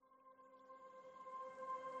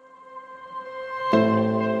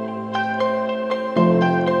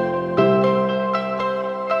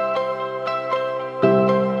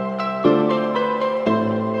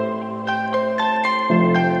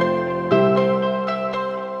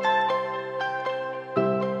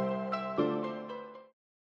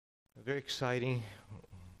exciting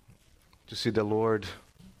to see the Lord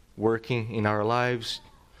working in our lives,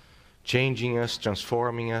 changing us,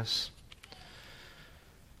 transforming us.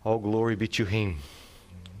 All glory be to Him.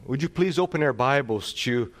 Would you please open our Bibles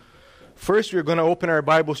to... First, we're going to open our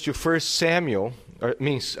Bibles to 1 Samuel, or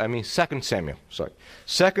 2 Samuel, sorry.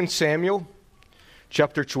 2 Samuel,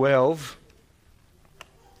 chapter 12.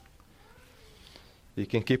 You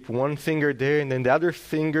can keep one finger there, and then the other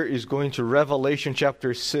finger is going to Revelation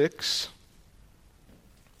chapter 6.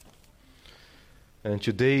 And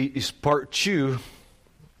today is part 2,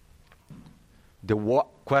 the what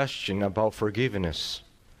question about forgiveness.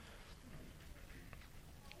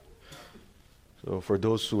 So for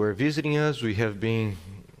those who are visiting us, we have been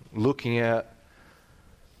looking at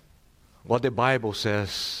what the Bible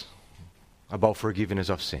says about forgiveness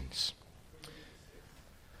of sins.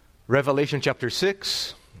 Revelation chapter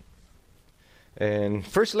 6. And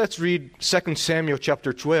first let's read 2 Samuel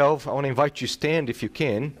chapter 12. I want to invite you to stand if you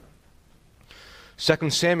can. 2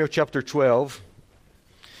 Samuel chapter 12.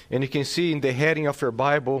 And you can see in the heading of your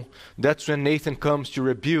Bible, that's when Nathan comes to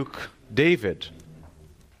rebuke David.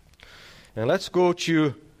 And let's go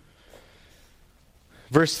to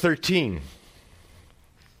verse 13.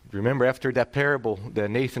 Remember after that parable that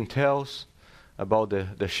Nathan tells about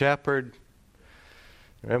the shepherd.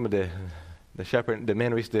 Remember the shepherd, the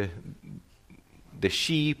man with the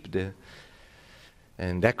sheep,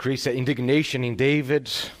 and that creates an indignation in David.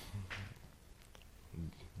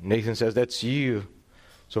 Nathan says, that's you.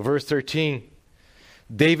 So verse 13,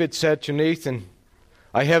 David said to Nathan,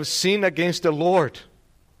 I have sinned against the Lord.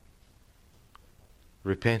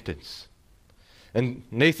 Repentance. And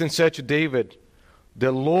Nathan said to David,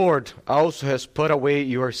 the Lord also has put away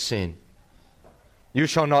your sin. You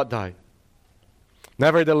shall not die.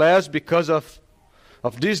 Nevertheless, because of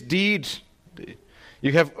this deed,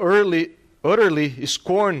 you have utterly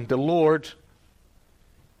scorned the Lord.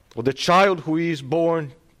 Well, the child who is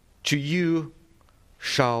born to you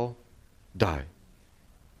shall die.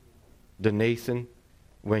 Then Nathan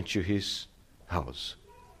went to his house.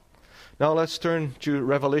 Now let's turn to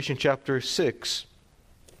Revelation chapter 6.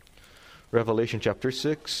 Revelation chapter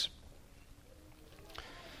 6,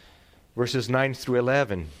 verses 9 through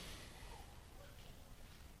 11.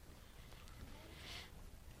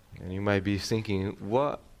 And you might be thinking,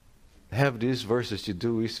 what have these verses to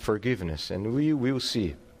do with forgiveness? And we will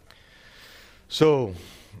see. So,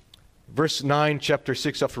 verse 9, chapter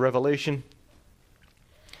 6 of Revelation.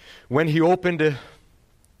 When he opened the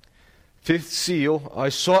fifth seal, I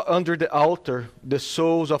saw under the altar the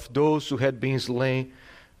souls of those who had been slain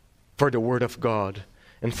for the word of God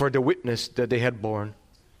and for the witness that they had borne.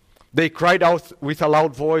 They cried out with a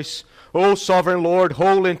loud voice, O sovereign Lord,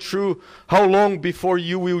 holy and true, how long before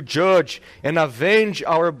you will judge and avenge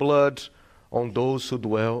our blood on those who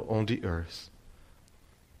dwell on the earth?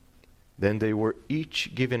 Then they were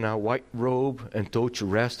each given a white robe and told to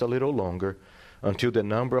rest a little longer until the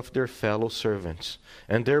number of their fellow servants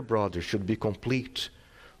and their brothers should be complete,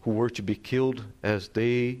 who were to be killed as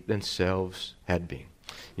they themselves had been.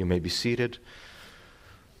 You may be seated.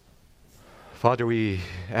 Father, we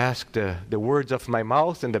ask the words of my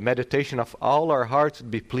mouth and the meditation of all our hearts to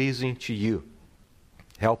be pleasing to you.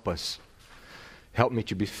 Help us. Help me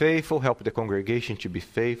to be faithful. Help the congregation to be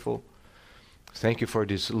faithful. Thank you for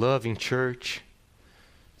this loving church.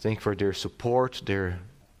 Thank you for their support,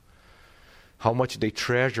 how much they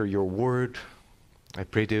treasure your word. I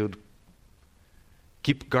pray they would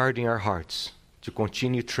keep guarding our hearts to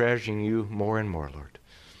continue treasuring you more and more, Lord.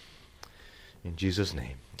 In Jesus'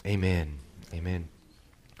 name, amen. Amen.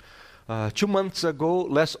 2 months ago,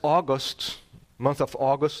 month of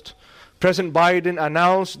August, President Biden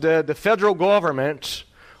announced that the federal government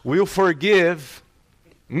will forgive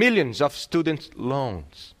millions of student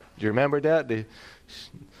loans. Do you remember that? The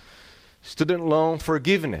student loan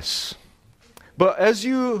forgiveness. But as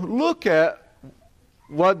you look at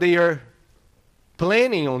what they are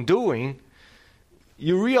planning on doing,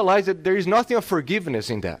 you realize that there is nothing of forgiveness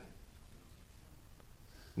in that.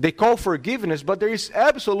 They call forgiveness, but there is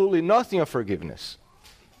absolutely nothing of forgiveness.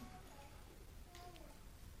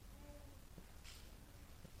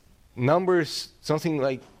 Numbers, something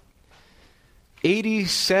like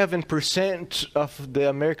 87% of the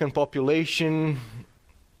American population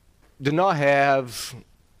do not have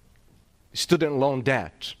student loan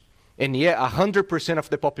debt. And yet 100% of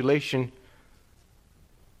the population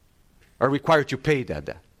are required to pay that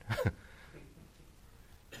debt.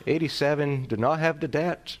 87 do not have the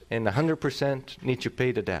debt, and 100% need to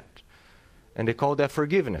pay the debt. And they call that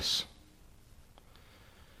forgiveness.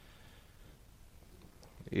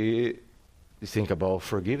 You think about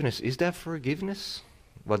forgiveness. Is that forgiveness?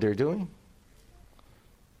 what they're doing.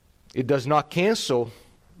 It does not cancel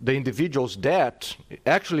the individual's debt. It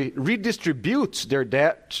actually redistributes their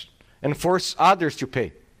debt and forces others to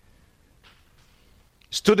pay.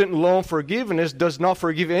 Student loan forgiveness does not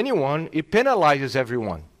forgive anyone. It penalizes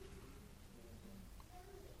everyone.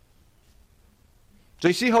 So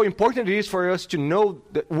you see how important it is for us to know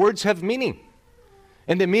that words have meaning.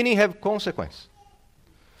 And the meaning have consequence.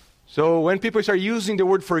 So when people start using the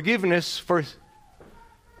word forgiveness for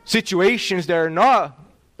situations that are not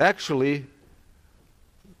actually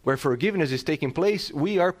where forgiveness is taking place,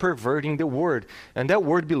 we are perverting the word. And that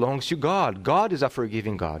word belongs to God. God is a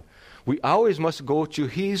forgiving God. We always must go to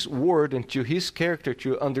His word and to His character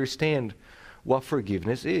to understand what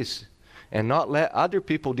forgiveness is. And not let other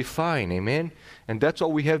people define. Amen? And that's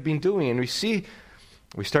what we have been doing. And we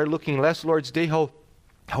started looking last Lord's Day how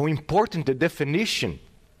important the definition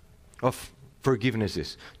of forgiveness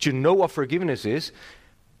is. To know what forgiveness is,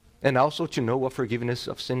 and also to know what forgiveness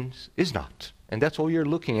of sins is not. And that's what we are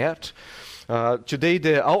looking at. Today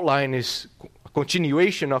the outline is a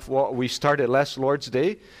continuation of what we started last Lord's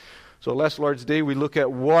Day. So last Lord's Day we look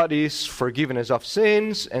at what is forgiveness of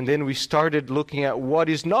sins, and then we started looking at what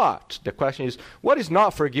is not. The question is, what is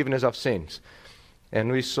not forgiveness of sins?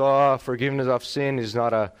 And we saw forgiveness of sin is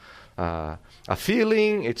not a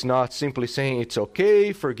feeling. It's not simply saying it's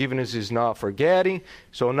okay. Forgiveness is not forgetting.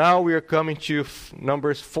 So now we are coming to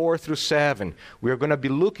Numbers 4 through 7. We are going to be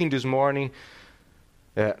looking this morning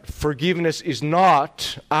at forgiveness is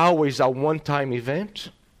not always a one-time event.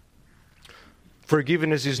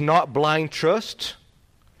 Forgiveness is not blind trust.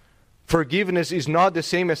 Forgiveness is not the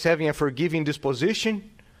same as having a forgiving disposition.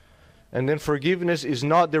 And then forgiveness is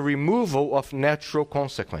not the removal of natural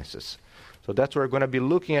consequences. So that's what we're going to be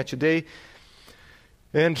looking at today.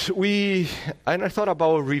 And I thought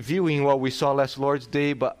about reviewing what we saw last Lord's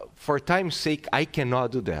Day, but for time's sake, I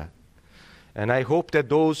cannot do that. And I hope that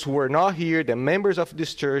those who are not here, the members of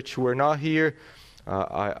this church who are not here,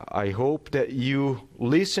 I hope that you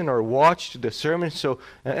listen or watch the sermon.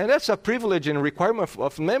 And that's a privilege and requirement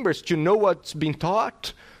of members to know what's being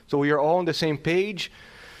taught, so we are all on the same page.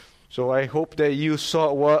 So I hope that you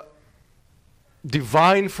saw what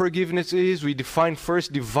divine forgiveness is. We define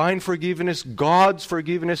first divine forgiveness, God's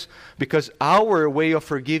forgiveness, because our way of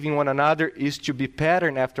forgiving one another is to be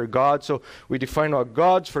patterned after God. So we define what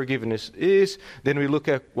God's forgiveness is. Then we look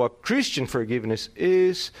at what Christian forgiveness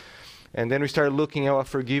is. And then we start looking at what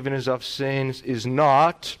forgiveness of sins is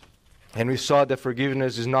not. And we saw that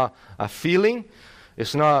forgiveness is not a feeling.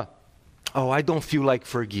 It's not, oh, I don't feel like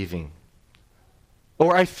forgiving.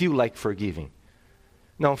 Or I feel like forgiving.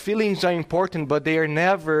 Now, feelings are important, but they are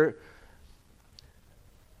never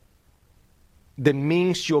the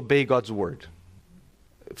means to obey God's word.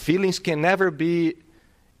 Feelings can never be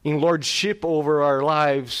in lordship over our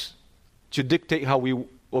lives to dictate how we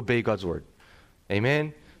obey God's word.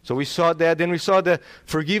 Amen? So we saw that. Then we saw that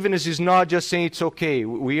forgiveness is not just saying it's okay.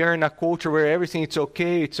 We are in a culture where everything it's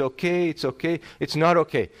okay, it's okay, it's okay. It's not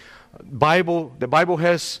okay. The Bible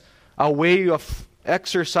has a way of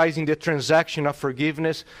exercising the transaction of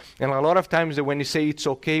forgiveness, and a lot of times when you say it's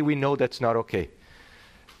okay, we know that's not okay,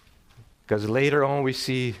 because later on we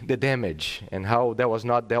see the damage and how that was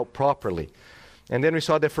not dealt properly. And then we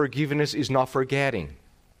saw that forgiveness is not forgetting.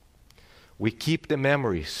 We keep the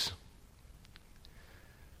memories.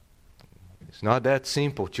 It's not that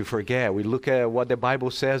simple to forget. We look at what the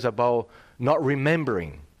Bible says about not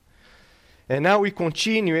remembering. And now we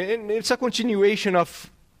continue, and it's a continuation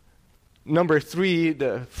of number 3,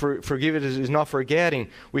 the forgiveness is not forgetting.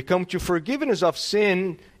 We come to forgiveness of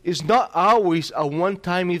sin is not always a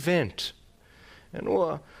one-time event. And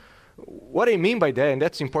what I mean by that, and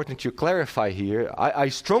that's important to clarify here, I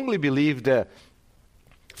strongly believe that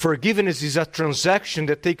forgiveness is a transaction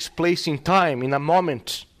that takes place in time, in a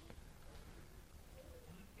moment.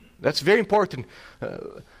 That's very important.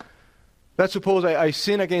 Let's suppose I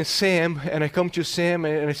sin against Sam, and I come to Sam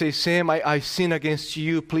and I say, Sam, I sin against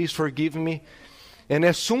you, please forgive me. And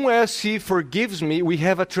as soon as he forgives me, we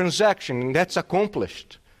have a transaction, and that's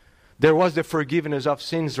accomplished. There was the forgiveness of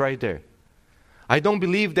sins right there. I don't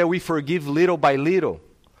believe that we forgive little by little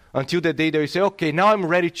until the day that we say, okay, now I'm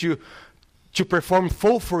ready to perform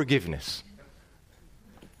full forgiveness.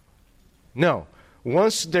 No.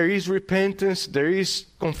 Once there is repentance, there is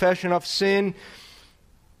confession of sin,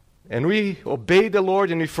 and we obey the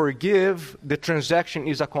Lord and we forgive, the transaction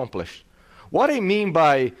is accomplished. What I mean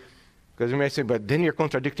by, because you may say, but then you're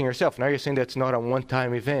contradicting yourself. Now you're saying that's not a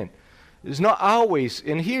one-time event. It's not always,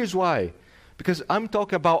 and here's why. Because I'm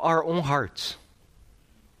talking about our own hearts.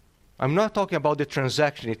 I'm not talking about the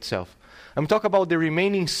transaction itself. I'm talking about the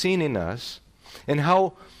remaining sin in us and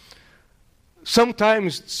how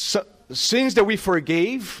sometimes sins that we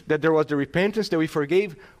forgave, that there was the repentance that we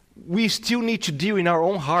forgave, we still need to deal in our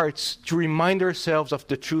own hearts to remind ourselves of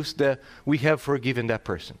the truth that we have forgiven that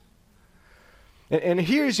person. And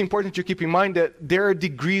here it's important to keep in mind that there are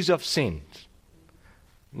degrees of sin.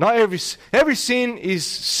 Not every sin is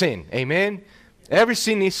sin, amen? Every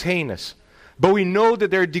sin is heinous. But we know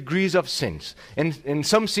that there are degrees of sins. And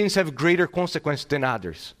some sins have greater consequence than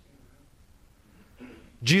others.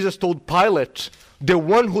 Jesus told Pilate, the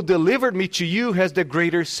one who delivered me to you has the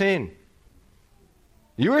greater sin.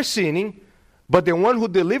 You are sinning, but the one who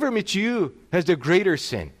delivered me to you has the greater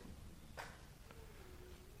sin.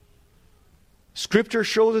 Scripture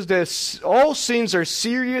shows us that all sins are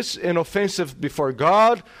serious and offensive before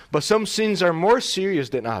God, but some sins are more serious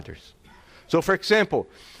than others. So, for example,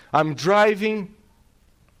 I'm driving,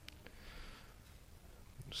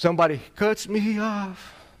 somebody cuts me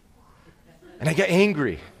off, and I get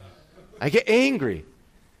angry.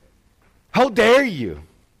 How dare you?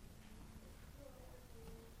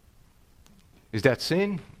 Is that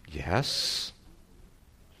sin? Yes.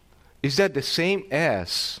 Is that the same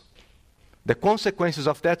as, the consequences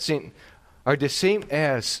of that sin are the same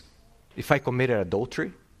as if I committed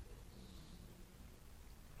adultery?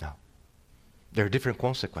 No. There are different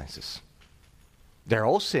consequences. They're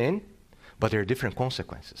all sin, but there are different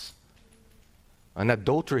consequences. An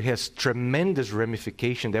adultery has tremendous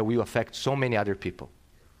ramification that will affect so many other people.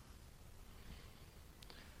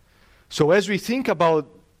 So as we think about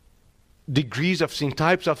degrees of sin,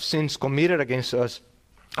 types of sins committed against us,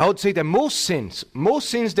 I would say that most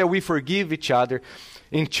sins that we forgive each other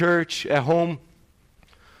in church, at home,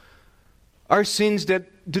 are sins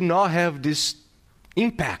that do not have this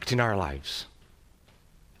impact in our lives.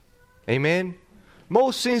 Amen?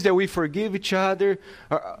 Most sins that we forgive each other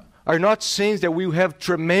are not sins that will have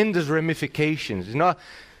tremendous ramifications. It's not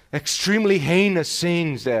extremely heinous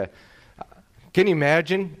sins that, can you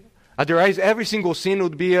imagine? Otherwise, every single sin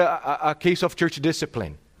would be a case of church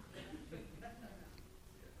discipline.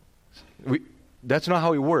 That's not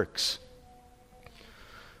how it works.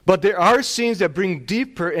 But there are sins that bring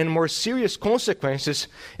deeper and more serious consequences,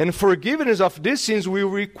 and forgiveness of these sins will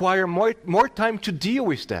require more time to deal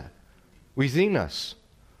with that within us.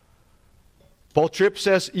 Paul Tripp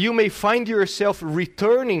says, you may find yourself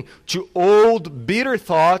returning to old bitter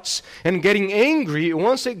thoughts and getting angry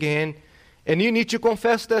once again, and you need to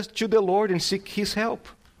confess that to the Lord and seek His help.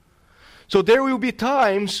 So there will be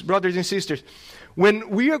times, brothers and sisters, when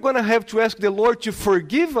we are going to have to ask the Lord to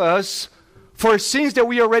forgive us for sins that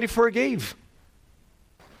we already forgave.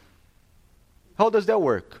 How does that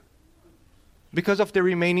work? Because of the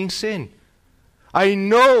remaining sin. I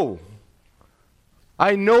know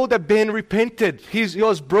that Ben repented. He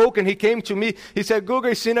was broken. He came to me. He said, Guga,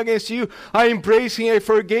 I sinned against you. I embraced him. I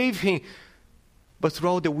forgave him. But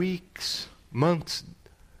throughout the weeks, months,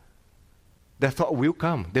 that thought will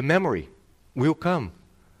come. The memory will come.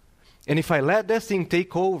 And if I let that thing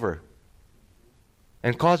take over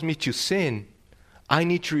and cause me to sin, I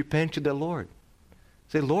need to repent to the Lord.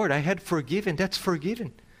 Say, Lord, I had forgiven. That's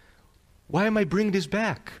forgiven. Why am I bringing this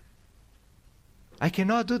back? I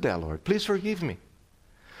cannot do that, Lord. Please forgive me.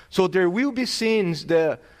 So there will be sins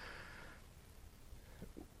that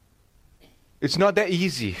it's not that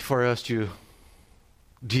easy for us to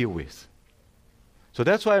deal with. So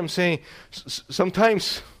that's why I'm saying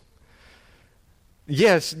sometimes,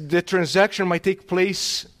 yes, the transaction might take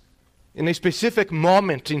place in a specific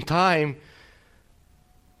moment in time,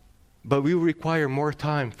 but will require more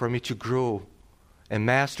time for me to grow and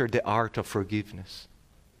master the art of forgiveness.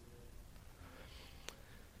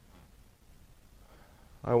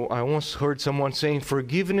 I once heard someone saying,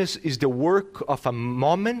 forgiveness is the work of a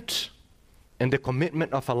moment and the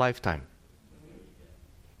commitment of a lifetime.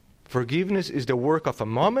 Forgiveness is the work of a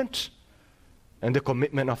moment and the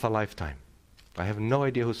commitment of a lifetime. I have no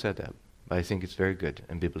idea who said that, but I think it's very good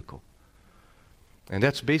and biblical. And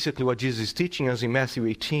that's basically what Jesus is teaching us in Matthew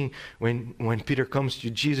 18 when Peter comes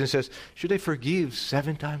to Jesus and says, should I forgive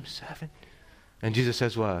 7 times 7? And Jesus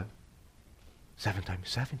says, what? 7 times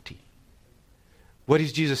 70. What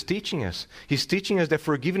is Jesus teaching us? He's teaching us that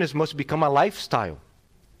forgiveness must become a lifestyle.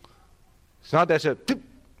 It's not that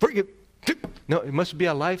forgive. No, it must be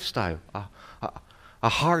a lifestyle, a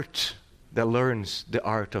heart that learns the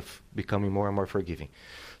art of becoming more and more forgiving.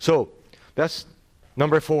 So, that's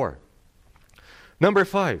number 4. Number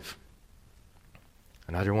 5,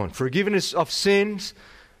 another one. Forgiveness of sins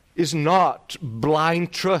is not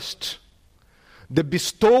blind trust. The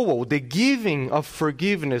bestowal, the giving of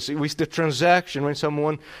forgiveness with the transaction when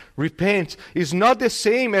someone repents is not the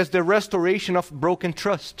same as the restoration of broken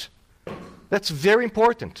trust. That's very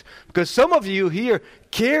important. Because some of you here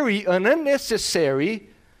carry an unnecessary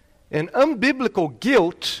and unbiblical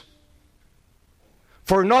guilt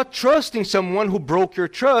for not trusting someone who broke your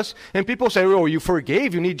trust. And people say, oh, you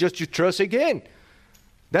forgave, you need just to trust again.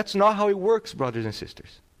 That's not how it works, brothers and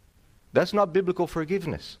sisters. That's not biblical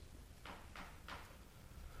forgiveness.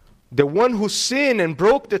 The one who sinned and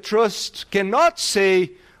broke the trust cannot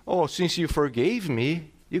say, oh, since you forgave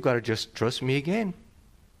me, you got to just trust me again.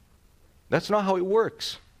 That's not how it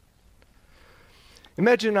works.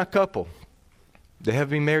 Imagine a couple. They have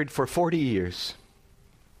been married for 40 years.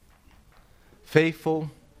 Faithful,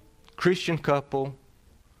 Christian couple.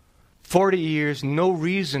 40 years, no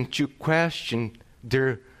reason to question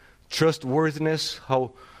their trustworthiness,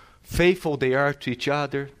 how faithful they are to each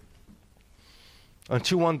other.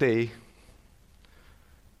 Until one day,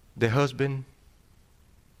 the husband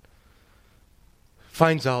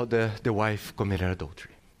finds out that the wife committed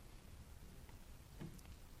adultery.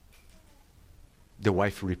 The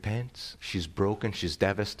wife repents. She's broken. She's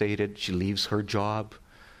devastated. She leaves her job.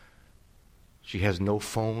 She has no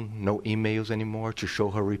phone, no emails anymore to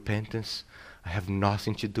show her repentance. I have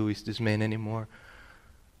nothing to do with this man anymore.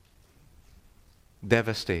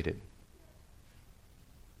 Devastated.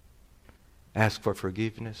 Ask for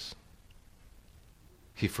forgiveness.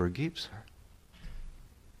 He forgives her.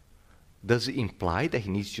 Does it imply that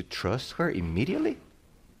he needs to trust her immediately?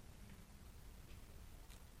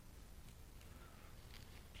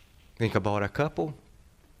 Think about a couple.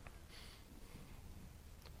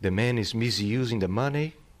 The man is misusing the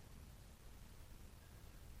money.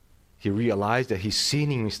 He realized that he's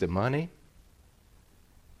sinning with the money.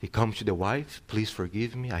 He comes to the wife, please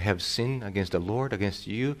forgive me. I have sinned against the Lord, against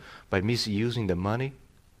you, by misusing the money.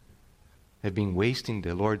 I've been wasting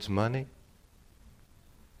the Lord's money.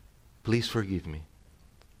 Please forgive me.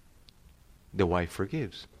 The wife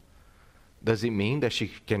forgives. Does it mean that she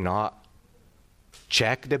cannot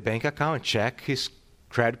check the bank account, check his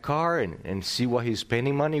credit card and see what he's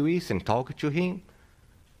spending money with and talk to him?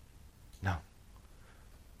 No.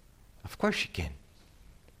 Of course she can.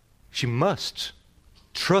 She must.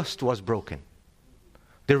 Trust was broken.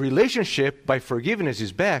 The relationship by forgiveness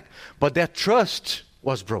is back, but that trust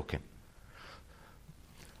was broken.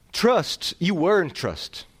 Trust, you earn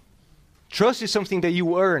trust. Trust is something that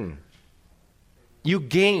you earn. You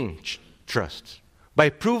gain trust by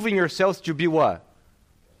proving yourself to be what?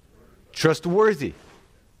 Trustworthy.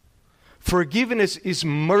 Forgiveness is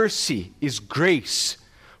mercy, is grace.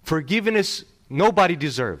 Forgiveness nobody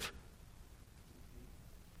deserves.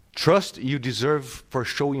 Trust you deserve for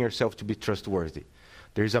showing yourself to be trustworthy.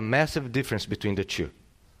 There is a massive difference between the two.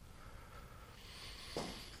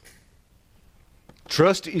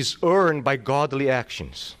 Trust is earned by godly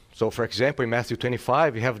actions. So, for example, in Matthew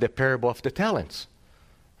 25, you have the parable of the talents.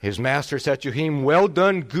 His master said to him, well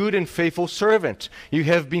done, good and faithful servant. You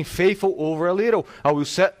have been faithful over a little. I will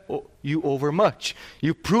set you over much.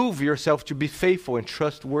 You prove yourself to be faithful and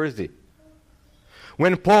trustworthy.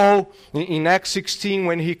 When Paul, in Acts 16,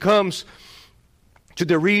 when he comes to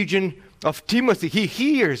the region of Timothy, he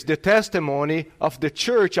hears the testimony of the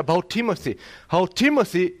church about Timothy, how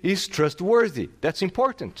Timothy is trustworthy. That's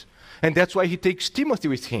important. And that's why he takes Timothy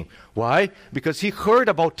with him. Why? Because he heard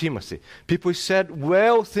about Timothy. People said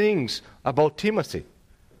well things about Timothy.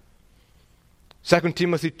 2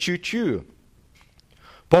 Timothy 2:2.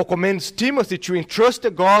 Paul commends Timothy to entrust the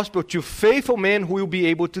gospel to faithful men who will be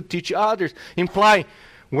able to teach others, implying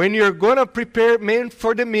when you're going to prepare men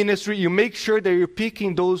for the ministry, you make sure that you're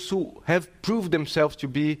picking those who have proved themselves to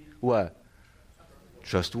be what?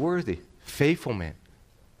 Trustworthy, faithful men.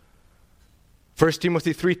 1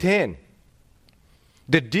 Timothy 3:10.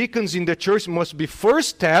 The deacons in the church must be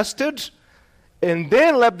first tested and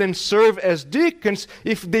then let them serve as deacons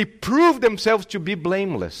if they prove themselves to be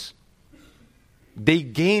blameless. They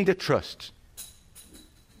gain the trust.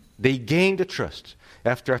 They gain the trust.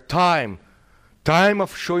 After a time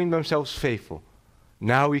of showing themselves faithful,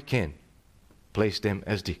 now we can place them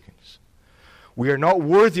as deacons. We are not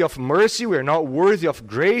worthy of mercy. We are not worthy of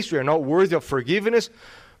grace. We are not worthy of forgiveness.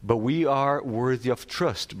 But we are worthy of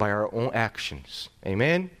trust by our own actions.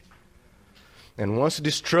 Amen? And once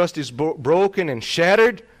this trust is broken and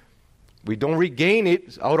shattered, we don't regain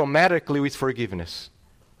it automatically with forgiveness.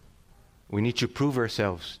 We need to prove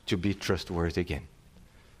ourselves to be trustworthy again.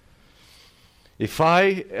 If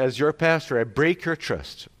I, as your pastor, I break your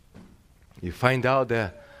trust, you find out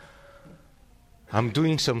that I'm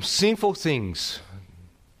doing some sinful things,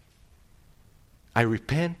 I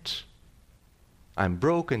repent, I'm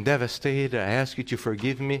broken, devastated, I ask you to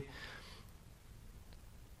forgive me.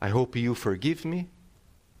 I hope you forgive me,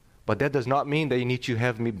 But that does not mean that you need to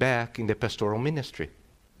have me back in the pastoral ministry.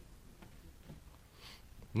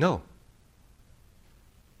 No.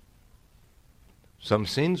 Some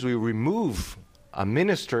sins will remove a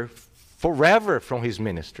minister forever from his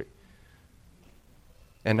ministry.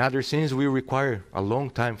 And other sins will require a long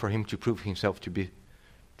time for him to prove himself to be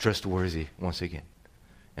trustworthy once again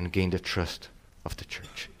and gain the trust of the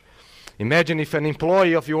church. Imagine if an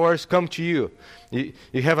employee of yours come to you.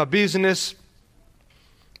 You have a business.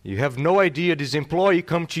 You have no idea. This employee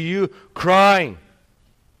come to you crying.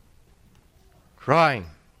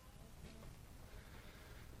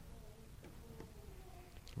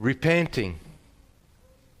 Repenting.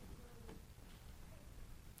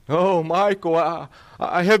 Oh, Michael,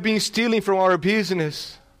 I have been stealing from our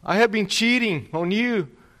business. I have been cheating on you.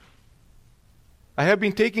 I have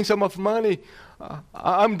been taking some of money.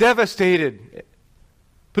 I'm devastated.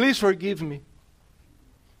 Please forgive me.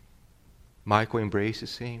 Michael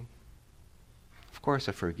embraces him. Of course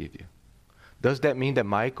I forgive you. Does that mean that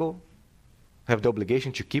Michael have the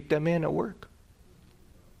obligation to keep that man at work?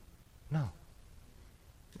 No.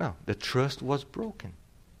 No, the trust was broken.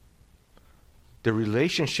 The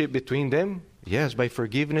relationship between them, yes, by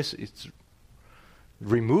forgiveness, it's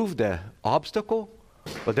removed the obstacle,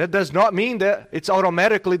 but that does not mean that it's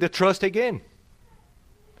automatically the trust again.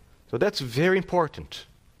 So that's very important.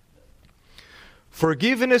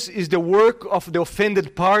 Forgiveness is the work of the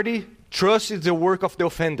offended party. Trust is the work of the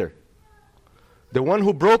offender. The one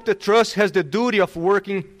who broke the trust has the duty of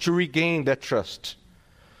working to regain that trust.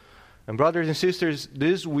 And brothers and sisters,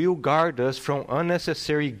 this will guard us from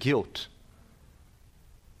unnecessary guilt.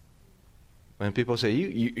 When people say,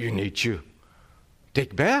 you need to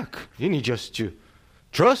take back. You need just to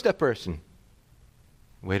trust that person.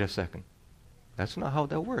 Wait a second. That's not how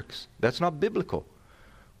that works. That's not biblical.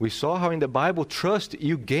 We saw how in the Bible, trust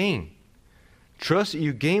you gain. Trust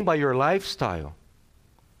you gain by your lifestyle.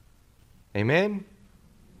 Amen?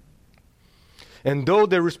 And though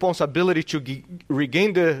the responsibility to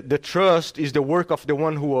regain the trust is the work of the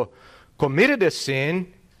one who committed the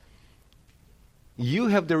sin, you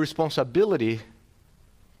have the responsibility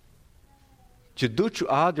to do to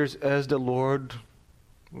others as the Lord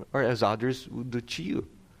or as others would do to you.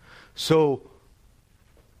 So,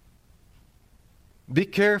 be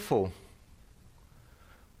careful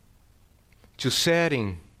to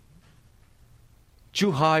setting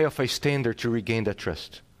too high of a standard to regain that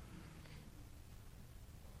trust.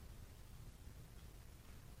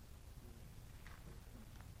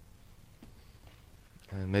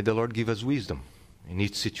 And may the Lord give us wisdom in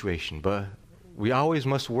each situation. But we always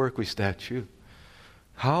must work with that too.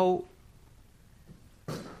 How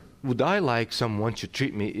would I like someone to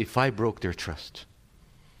treat me if I broke their trust?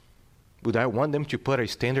 Would I want them to put a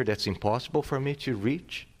standard that's impossible for me to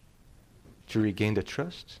reach, to regain the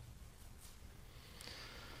trust?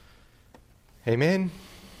 Amen?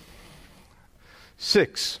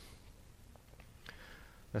 6.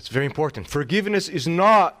 That's very important. Forgiveness is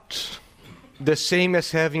not the same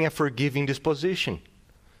as having a forgiving disposition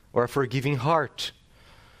or a forgiving heart.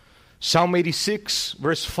 Psalm 86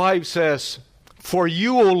 verse 5 says, "For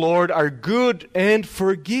you, O Lord, are good and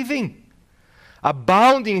forgiving,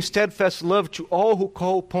 abounding in steadfast love to all who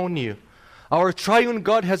call upon you." Our triune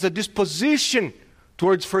God has a disposition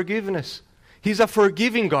towards forgiveness. He's a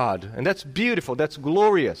forgiving God, and that's beautiful, that's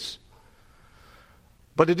glorious.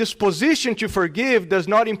 But the disposition to forgive does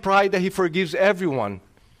not imply that He forgives everyone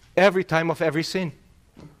every time of every sin.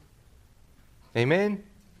 Amen?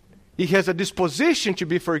 He has a disposition to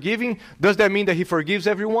be forgiving. Does that mean that He forgives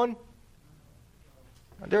everyone?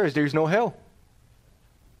 There is no hell.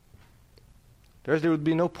 There would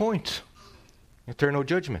be no point. Eternal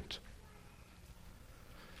judgment.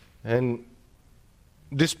 And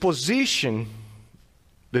the disposition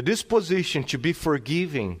to be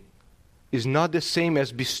forgiving is not the same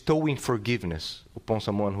as bestowing forgiveness upon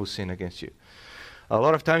someone who sinned against you. A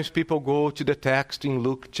lot of times people go to the text in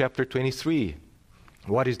Luke chapter 23.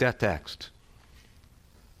 What is that text?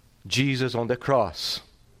 Jesus on the cross.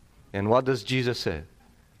 And what does Jesus say?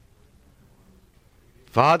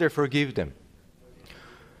 Father, forgive them.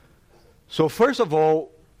 So first of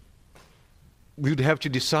all, we would have to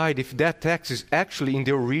decide if that text is actually in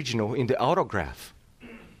the original, in the autograph.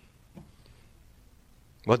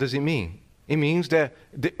 What does it mean? It means that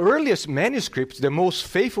the earliest manuscripts, the most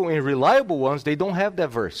faithful and reliable ones, they don't have that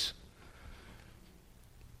verse.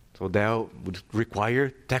 So that would require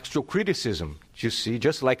textual criticism. You see,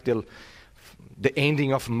 just like the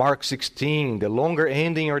ending of Mark 16, the longer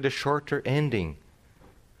ending or the shorter ending.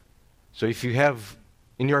 So if you have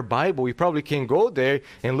in your Bible, you probably can go there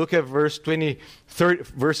and look at verse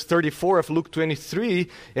 34 of Luke 23,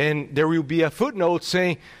 and there will be a footnote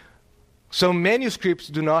saying some manuscripts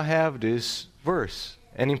do not have this verse,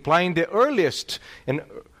 and implying the earliest. And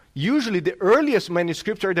usually the earliest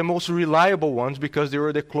manuscripts are the most reliable ones because they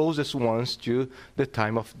were the closest ones to the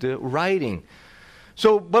time of the writing.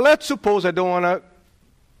 So, but let's suppose, I don't want to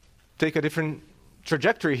take a different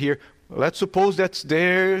trajectory here. Let's suppose that's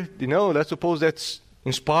there, let's suppose that's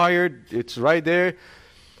inspired, it's right there.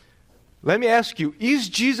 Let me ask you, is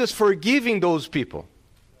Jesus forgiving those people?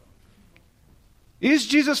 Is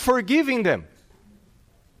Jesus forgiving them?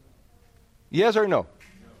 Yes or no?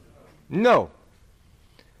 No.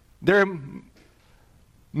 There are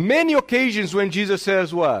many occasions when Jesus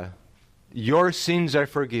says what? Your sins are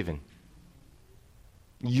forgiven.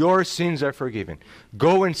 Your sins are forgiven.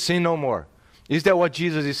 Go and sin no more. Is that what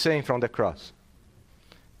Jesus is saying from the cross?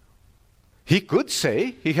 He could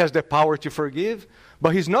say he has the power to forgive,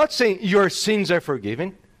 but he's not saying your sins are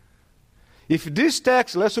forgiven. If this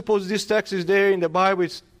text, let's suppose this text is there in the Bible,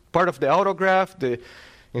 it's part of the autograph, the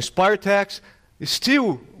inspired text,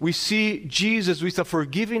 still we see Jesus with a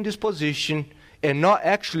forgiving disposition and not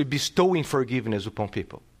actually bestowing forgiveness upon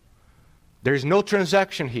people. There is no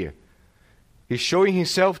transaction here. He's showing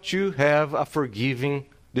himself to have a forgiving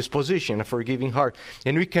disposition, a forgiving heart.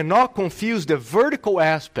 And we cannot confuse the vertical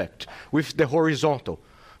aspect with the horizontal.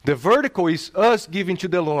 The vertical is us giving to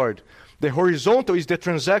the Lord. The horizontal is the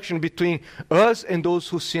transaction between us and those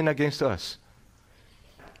who sin against us.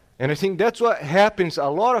 And I think that's what happens a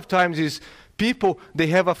lot of times is people, they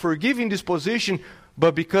have a forgiving disposition,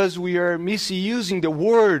 but because we are misusing the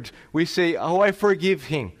word, we say, oh, I forgive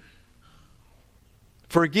him.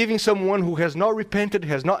 Forgiving someone who has not repented,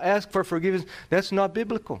 has not asked for forgiveness, that's not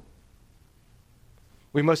biblical.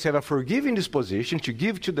 We must have a forgiving disposition to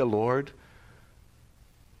give to the Lord,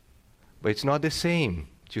 but it's not the same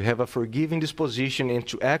to have a forgiving disposition and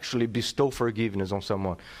to actually bestow forgiveness on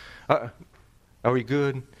someone. Are we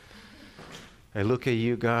good? I look at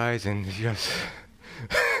you guys and just...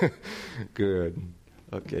 Good.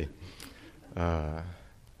 Okay. And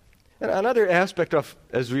another aspect of,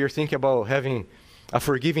 as we are thinking about having a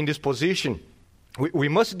forgiving disposition, we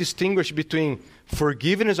must distinguish between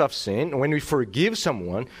forgiveness of sin, when we forgive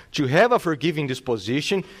someone, to have a forgiving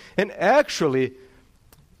disposition, and actually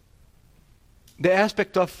the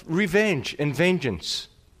aspect of revenge and vengeance.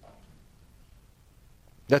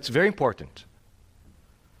 That's very important.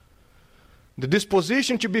 The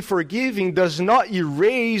disposition to be forgiving does not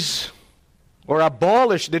erase or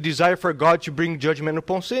abolish the desire for God to bring judgment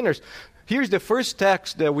upon sinners. Here's the first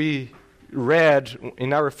text that we read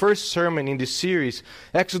in our first sermon in this series,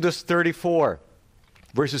 Exodus 34,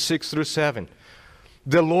 verses 6 through 7.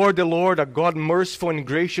 The Lord, a God merciful and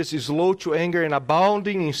gracious, is slow to anger and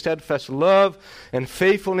abounding in steadfast love and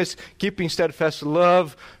faithfulness, keeping steadfast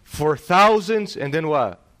love for thousands, and then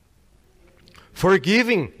what?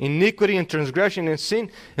 Forgiving iniquity and transgression and sin.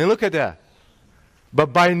 And look at that.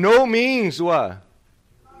 But by no means what?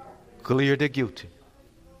 Clear the guilty.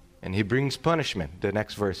 And he brings punishment, the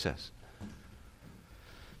next verse says.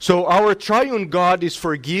 So our triune God is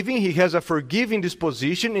forgiving. He has a forgiving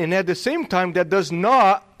disposition. And at the same time, that does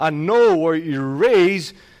not annul or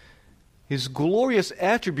erase his glorious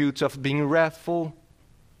attributes of being wrathful,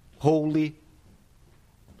 holy,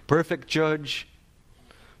 perfect judge.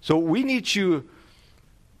 So we need to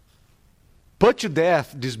put to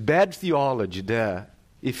death this bad theology that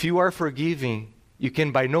if you are forgiving, you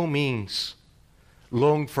can by no means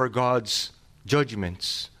long for God's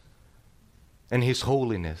judgments and his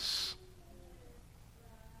holiness.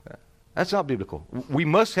 That's not biblical. We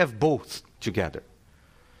must have both together.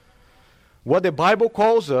 What the Bible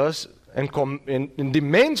calls us and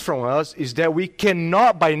demands from us is that we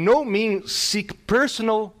cannot by no means seek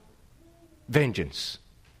personal vengeance.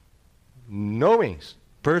 No means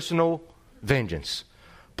personal vengeance.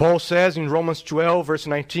 Paul says in Romans 12, verse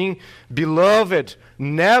 19, Beloved,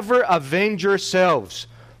 never avenge yourselves,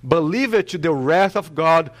 but leave it to the wrath of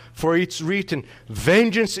God, for it's written,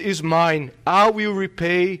 Vengeance is mine, I will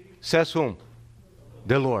repay, says whom?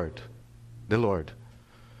 The Lord. The Lord.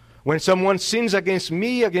 When someone sins against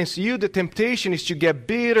me, against you, the temptation is to get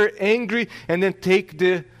bitter, angry, and then take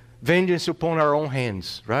the vengeance upon our own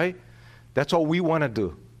hands, right? That's what we want to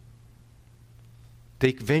do.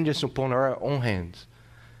 Take vengeance upon our own hands.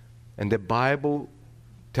 And the Bible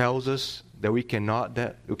tells us that we cannot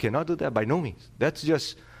do that by no means. That's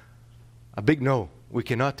just a big no. We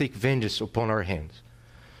cannot take vengeance upon our hands.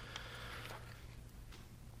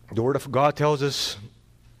 The Word of God tells us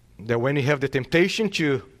that when we have the temptation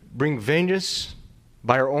to bring vengeance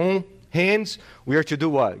by our own hands, we are to do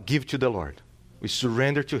what? Give to the Lord. We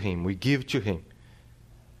surrender to Him. We give to Him.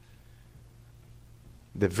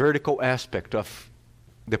 The vertical aspect of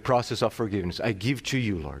the process of forgiveness. I give to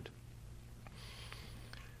you, Lord.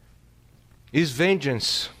 Is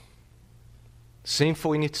vengeance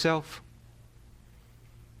sinful in itself?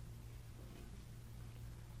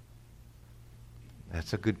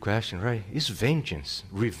 That's a good question, right? Is vengeance,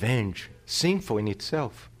 revenge, sinful in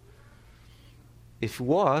itself? If it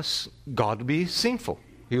was, God would be sinful.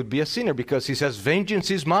 He would be a sinner because He says, vengeance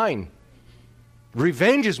is mine.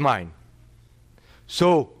 Revenge is mine.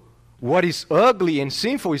 So, what is ugly and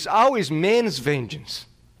sinful is always man's vengeance,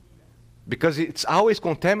 because it's always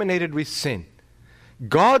contaminated with sin.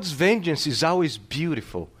 God's vengeance is always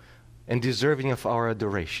beautiful and deserving of our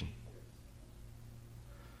adoration.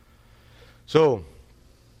 So,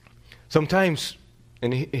 sometimes,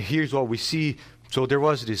 and here's what we see, so there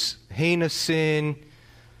was this heinous sin,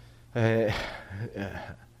 the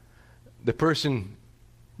person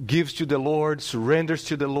gives to the Lord, surrenders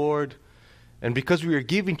to the Lord, and because we are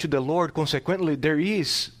giving to the Lord, consequently, there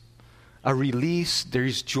is a release, there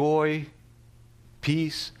is joy,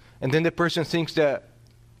 peace, and then the person thinks that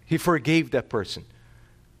he forgave that person.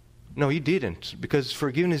 No, he didn't, because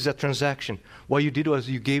forgiveness is a transaction. What you did was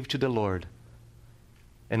you gave to the Lord.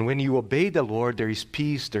 And when you obey the Lord, there is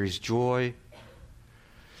peace, there is joy.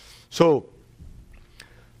 So,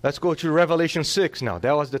 let's go to Revelation 6 now.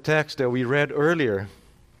 That was the text that we read earlier.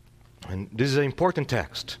 And this is an important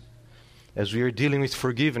text as we are dealing with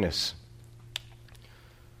forgiveness.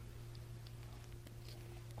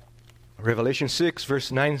 Revelation 6,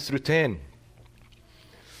 verse 9 through 10.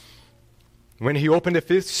 When He opened the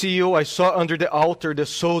fifth seal, I saw under the altar the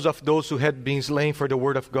souls of those who had been slain for the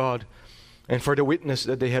word of God and for the witness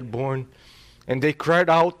that they had borne. And they cried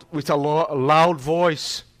out with a loud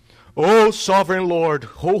voice, O sovereign Lord,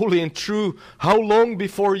 holy and true, how long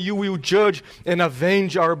before you will judge and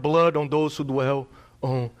avenge our blood on those who dwell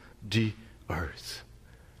on the earth?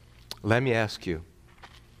 Let me ask you,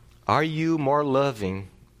 are you more loving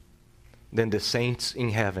than the saints in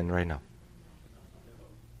heaven right now?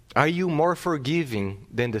 Are you more forgiving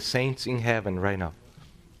than the saints in heaven right now?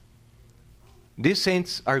 These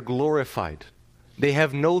saints are glorified. They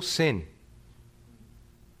have no sin.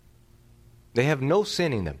 They have no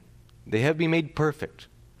sin in them. They have been made perfect.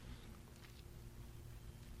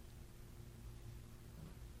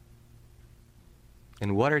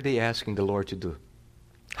 And what are they asking the Lord to do?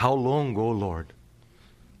 How long, O Lord,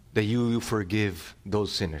 that you will forgive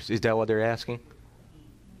those sinners? Is that what they're asking?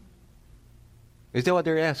 Is that what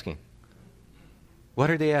they're asking? What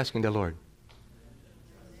are they asking the Lord?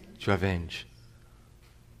 To avenge.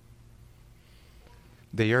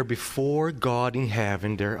 They are before God in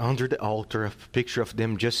heaven. They're under the altar, a picture of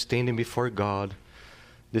them just standing before God.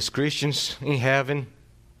 These Christians in heaven,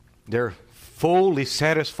 they're fully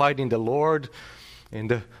satisfied in the Lord. In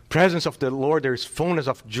the presence of the Lord, there is fullness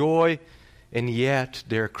of joy. And yet,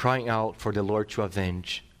 they're crying out for the Lord to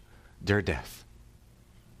avenge their death.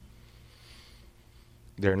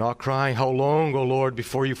 They're not crying, how long, O Lord,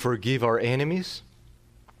 before you forgive our enemies?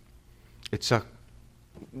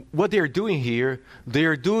 What they're doing here,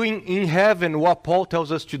 they're doing in heaven what Paul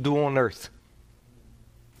tells us to do on earth.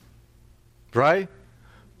 Right?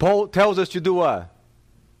 Paul tells us to do what?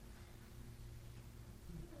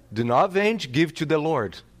 Do not avenge, give to the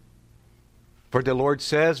Lord. For the Lord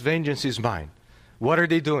says, vengeance is mine. What are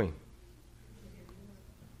they doing?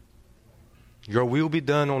 Your will be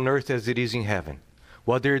done on earth as it is in heaven.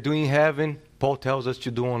 What they're doing in heaven, Paul tells us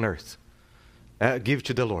to do on earth. Give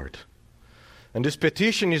to the Lord. And this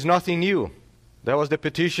petition is nothing new. That was the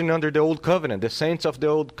petition under the Old Covenant. The saints of the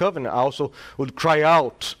Old Covenant also would cry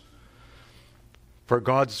out for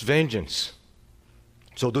God's vengeance.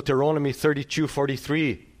 So Deuteronomy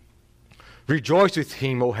 32:43. Rejoice with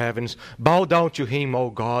Him, O heavens. Bow down to Him, O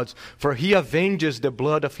gods. For He avenges the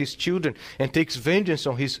blood of His children and takes vengeance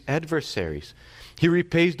on His adversaries. He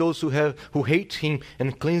repays those who hate Him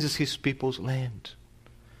and cleanses His people's land.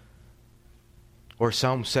 Or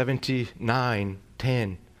Psalm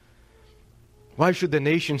 79:10. Why should the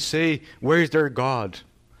nations say, where is their God?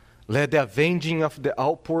 Let the avenging of the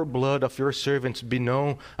outpoured blood of your servants be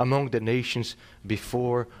known among the nations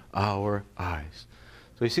before our eyes.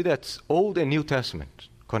 So you see, that's Old and New Testament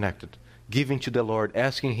connected. Giving to the Lord,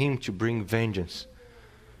 asking Him to bring vengeance.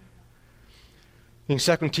 In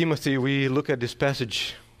 2 Timothy, we look at this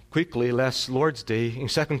passage quickly last Lord's Day. In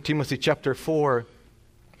 2 Timothy chapter 4,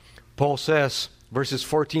 Paul says, verses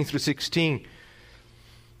 14 through 16,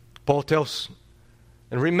 Paul tells,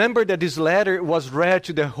 and remember that this letter was read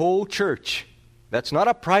to the whole church. That's not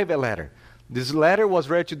a private letter. This letter was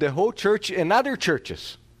read to the whole church and other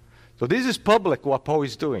churches. So this is public what Paul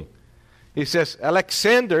is doing. He says,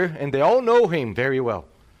 Alexander, and they all know him very well.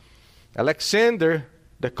 Alexander,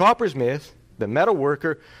 the coppersmith, the metal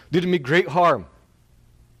worker, did me great harm.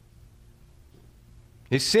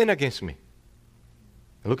 He sinned against me.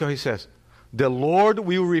 Look how he says, the Lord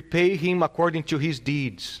will repay him according to his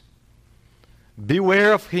deeds.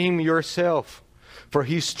 Beware of him yourself, for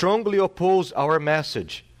he strongly opposed our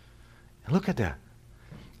message. And look at that.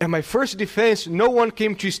 At my first defense, no one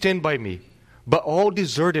came to stand by me, but all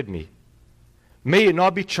deserted me. May it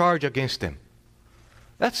not be charged against them.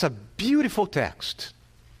 That's a beautiful text.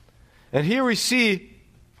 And here we see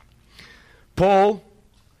Paul,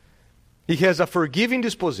 he has a forgiving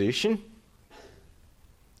disposition.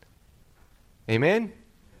 Amen?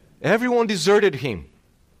 Everyone deserted him.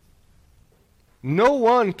 No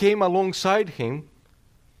one came alongside him.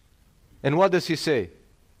 And what does he say?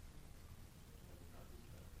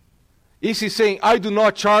 Is he saying, I do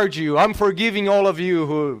not charge you, I'm forgiving all of you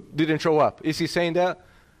who didn't show up? Is he saying that?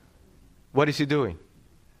 What is he doing?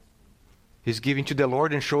 He's giving to the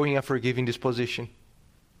Lord and showing a forgiving disposition.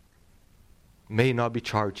 May not be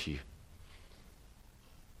charged you.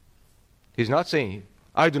 He's not saying,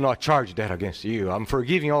 I do not charge that against you. I'm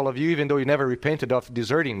forgiving all of you even though you never repented of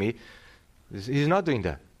deserting me. He's not doing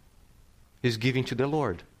that. He's giving to the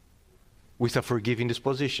Lord with a forgiving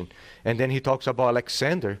disposition. And then he talks about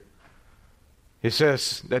Alexander. He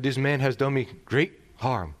says that this man has done me great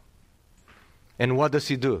harm. And what does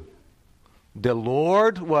he do? The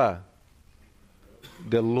Lord, what?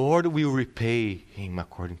 The Lord will repay him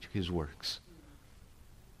according to his works.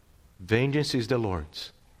 Vengeance is the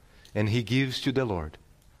Lord's, and he gives to the Lord.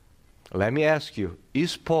 Let me ask you,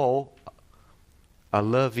 is Paul a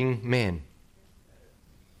loving man?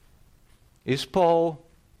 Is Paul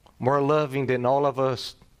more loving than all of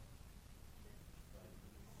us?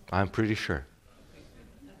 I'm pretty sure.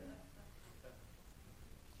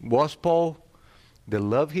 Was Paul, the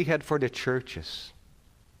love he had for the churches,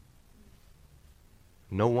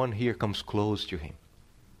 no one here comes close to him.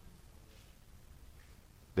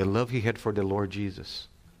 The love he had for the Lord Jesus.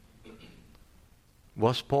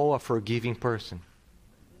 Was Paul a forgiving person?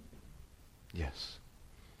 Yes.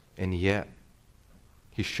 And yet,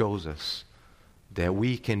 he shows us that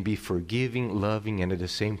we can be forgiving, loving, and at the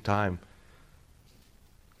same time,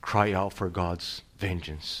 cry out for God's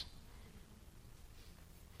vengeance.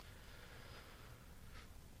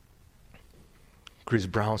 Chris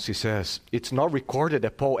Brown, he says, it's not recorded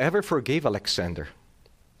that Paul ever forgave Alexander.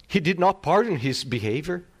 He did not pardon his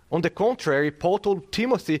behavior. On the contrary, Paul told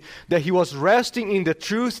Timothy that he was resting in the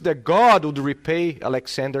truth that God would repay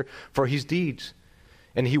Alexander for his deeds.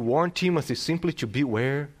 And he warned Timothy simply to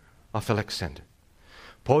beware of Alexander.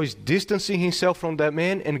 Paul is distancing himself from that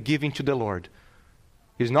man and giving to the Lord.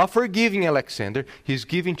 He's not forgiving Alexander. He's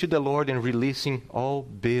giving to the Lord and releasing all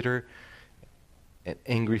bitter and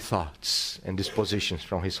angry thoughts and dispositions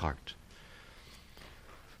from his heart.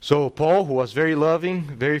 So Paul, who was very loving,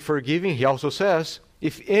 very forgiving, he also says,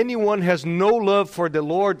 if anyone has no love for the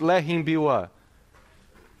Lord, let him be what?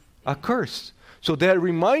 Accursed. So that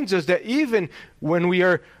reminds us that even when we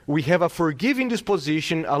have a forgiving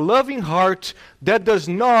disposition, a loving heart, that does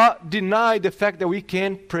not deny the fact that we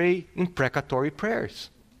can pray imprecatory prayers.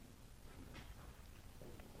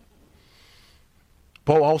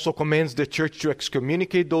 Paul also commands the church to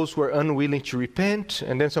excommunicate those who are unwilling to repent.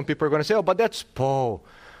 And then some people are going to say, oh, but that's Paul.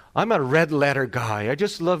 I'm a red letter guy. I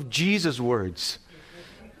just love Jesus' words.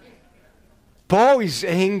 Paul is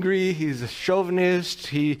angry. He's a chauvinist.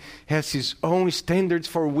 He has his own standards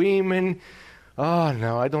for women. Oh,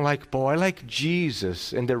 no, I don't like Paul. I like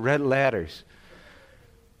Jesus and the red letters.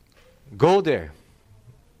 Go there.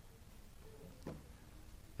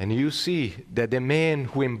 And you see that the man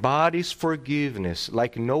who embodies forgiveness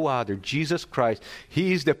like no other, Jesus Christ,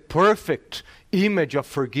 he is the perfect image of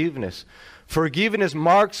forgiveness. Forgiveness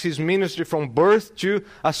marks his ministry from birth to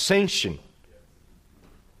ascension.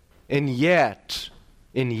 And yet,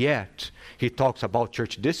 he talks about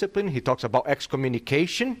church discipline, he talks about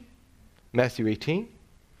excommunication, Matthew 18.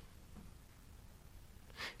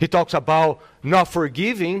 He talks about not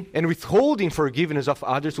forgiving and withholding forgiveness of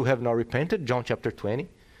others who have not repented, John chapter 20.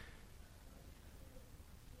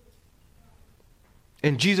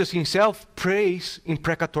 And Jesus himself prays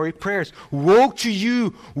imprecatory prayers. Woe to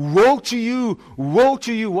you, woe to you, woe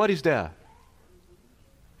to you. What is that?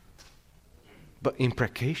 But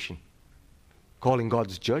imprecation, calling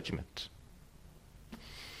God's judgment.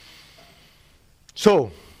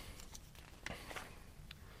 So,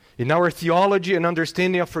 in our theology and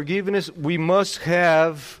understanding of forgiveness, we must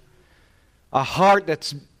have a heart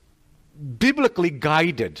that's biblically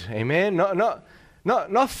guided. Amen?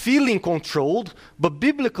 Not feeling controlled, but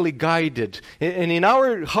biblically guided. And in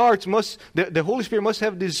our hearts, the Holy Spirit must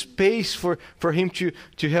have this space for Him to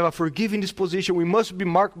have a forgiving disposition. We must be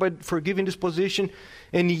marked by forgiving disposition,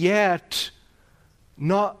 and yet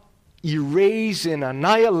not erase and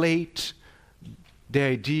annihilate the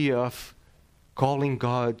idea of calling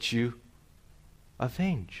God to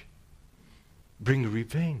avenge. Bring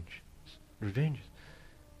revenge.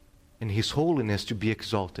 And His holiness to be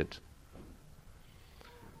exalted.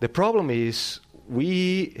 The problem is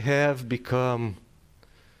we have become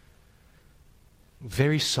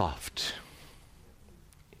very soft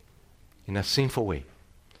in a sinful way.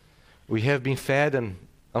 We have been fed an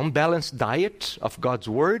unbalanced diet of God's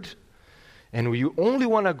Word, and we only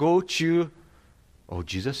want to go to,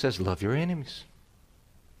 Jesus says, love your enemies.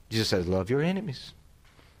 Jesus said, love your enemies.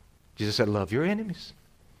 Jesus said, love your enemies.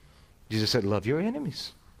 Jesus said, love your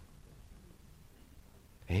enemies.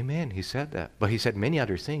 Amen. He said that. But He said many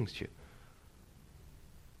other things too.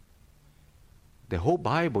 The whole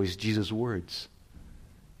Bible is Jesus' words.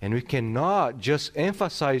 And we cannot just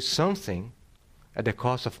emphasize something at the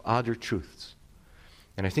cost of other truths.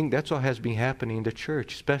 And I think that's what has been happening in the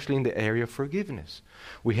church, especially in the area of forgiveness.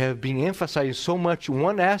 We have been emphasizing so much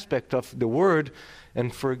one aspect of the Word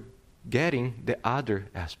and forgetting the other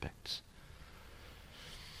aspects.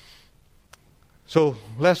 So,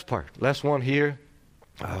 last one here.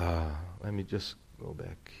 Let me just go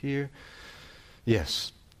back here.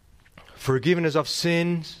 Yes. Forgiveness of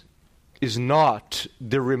sins is not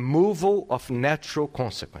the removal of natural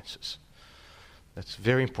consequences. That's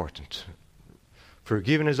very important.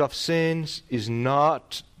 Forgiveness of sins is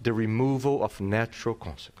not the removal of natural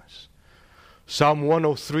consequences. Psalm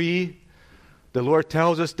 103, the Lord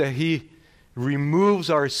tells us that He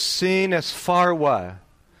removes our sin as far what?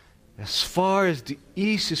 As far as the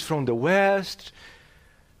east is from the west.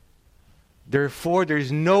 Therefore, there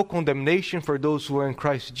is no condemnation for those who are in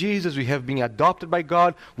Christ Jesus. We have been adopted by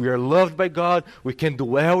God. We are loved by God. We can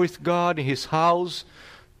dwell with God in His house.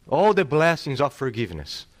 All the blessings of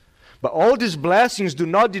forgiveness. But all these blessings do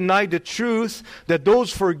not deny the truth that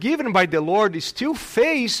those forgiven by the Lord still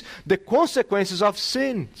face the consequences of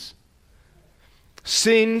sins.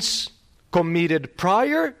 Sins committed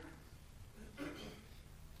prior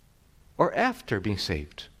or after being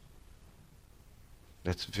saved.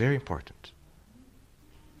 That's very important.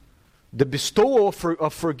 The bestowal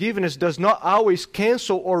of forgiveness does not always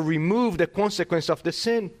cancel or remove the consequence of the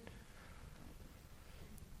sin.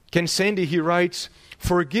 Ken Sande, he writes,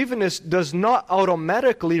 forgiveness does not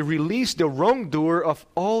automatically release the wrongdoer of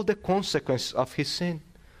all the consequences of his sin.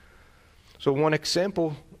 So one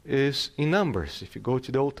example is in Numbers. If you go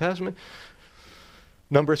to the Old Testament,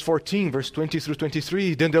 Numbers 14, verse 20 through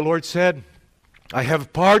 23, then the Lord said, I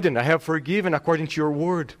have pardoned, I have forgiven according to your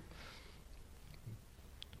word.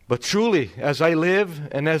 But truly, as I live,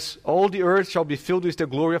 and as all the earth shall be filled with the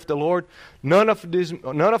glory of the Lord, none of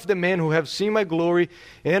the men who have seen my glory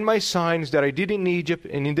and my signs that I did in Egypt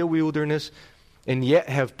and in the wilderness, and yet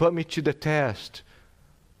have put me to the test,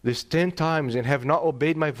 this 10 times, and have not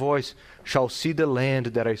obeyed my voice, shall see the land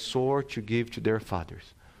that I swore to give to their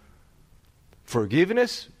fathers.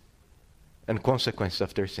 Forgiveness and consequences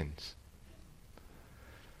of their sins.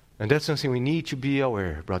 And that's something we need to be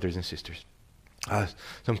aware, brothers and sisters.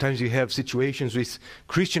 Sometimes you have situations with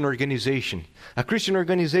Christian organization, a Christian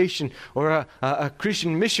organization or a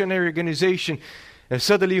Christian missionary organization, and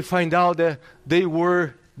suddenly you find out that they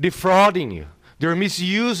were defrauding you. They're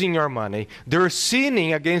misusing your money. They're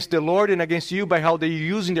sinning against the Lord and against you by how they're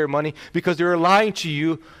using their money because they're lying to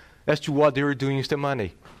you as to what they were doing with the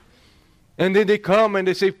money. And then they come and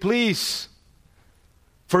they say, please,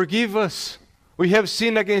 forgive us. We have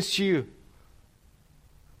sinned against you.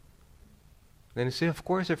 Then you say, of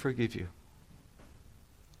course I forgive you.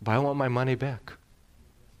 But I want my money back.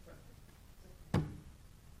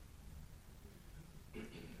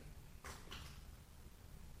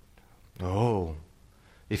 No.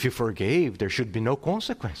 If you forgave, there should be no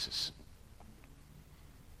consequences.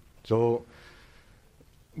 So,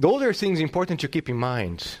 those are things important to keep in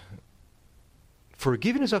mind.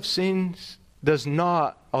 Forgiveness of sins does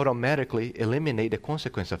not automatically eliminate the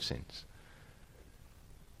consequence of sins.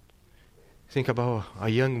 Think about a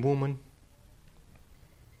young woman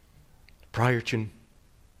prior to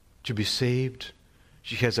be saved.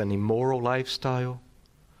 She has an immoral lifestyle.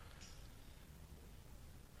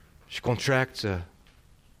 She contracts a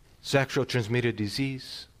sexual transmitted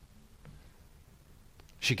disease.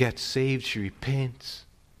 She gets saved. She repents.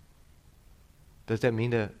 Does that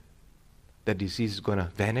mean that that disease is going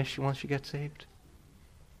to vanish once she gets saved?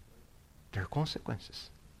 There are consequences.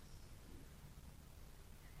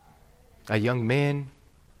 A young man,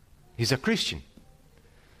 he's a Christian.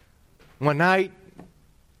 One night,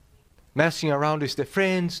 messing around with the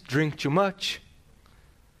friends, drink too much,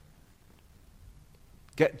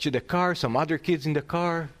 get to the car, some other kids in the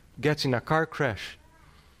car, gets in a car crash.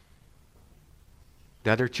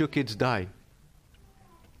 The other 2 kids die.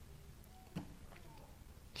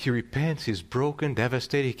 He repents, he's broken,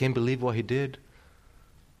 devastated, he can't believe what he did.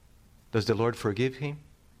 Does the Lord forgive him?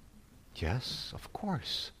 Yes, of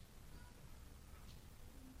course.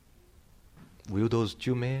 Will those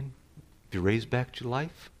 2 men be raised back to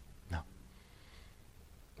life? No.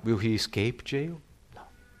 Will he escape jail? No.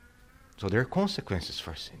 So there are consequences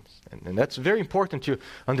for sins. And that's very important to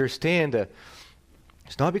understand that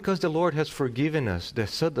it's not because the Lord has forgiven us that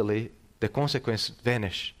suddenly the consequences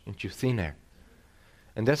vanish into thin air.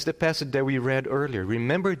 And that's the passage that we read earlier.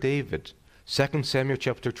 Remember David, 2 Samuel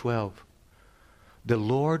chapter 12. The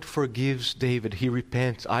Lord forgives David. He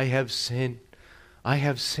repents. I have sinned. I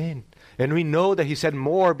have sinned. And we know that he said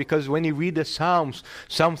more because when you read the Psalms,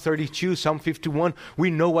 Psalm 32, Psalm 51,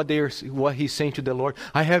 we know what he's saying to the Lord.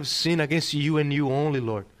 I have sinned against you and you only,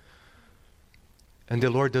 Lord. And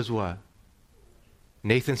the Lord does what?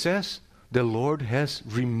 Nathan says, the Lord has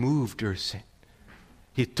removed your sin.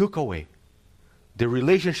 He took away. The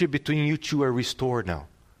relationship between you two are restored now.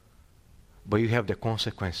 But you have the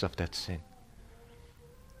consequence of that sin.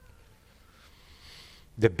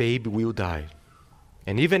 The babe will die.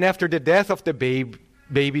 And even after the death of the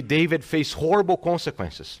baby, David faced horrible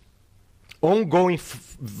consequences. Ongoing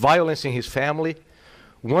violence in his family.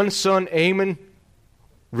 One son, Amnon,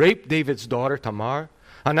 raped David's daughter, Tamar.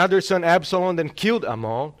 Another son, Absalom, then killed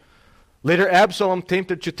Amnon. Later, Absalom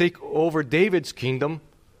attempted to take over David's kingdom.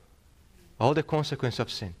 All the consequence of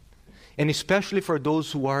sin. And especially for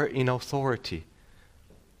those who are in authority.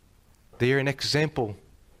 They are an example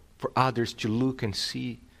for others to look and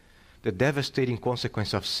see the devastating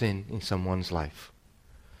consequence of sin in someone's life.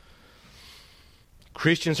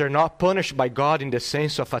 Christians are not punished by God in the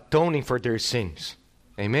sense of atoning for their sins.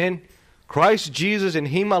 Amen? Christ Jesus and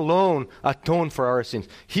Him alone atoned for our sins.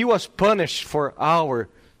 He was punished for our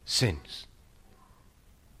sins.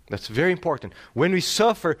 That's very important. When we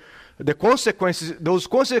suffer, the consequences, those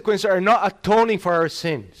consequences are not atoning for our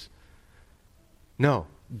sins. No.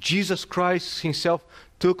 Jesus Christ Himself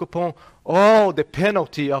took upon all the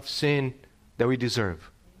penalty of sin that we deserve.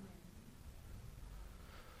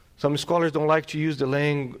 Some scholars don't like to use the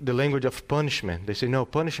language of punishment. They say, no,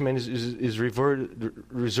 punishment is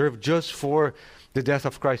reserved just for the death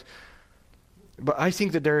of Christ. But I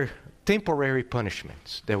think that there are temporary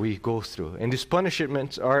punishments that we go through. And these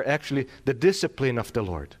punishments are actually the discipline of the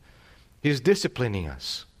Lord. He's disciplining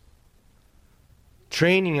us,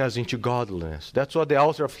 training us into godliness. That's what the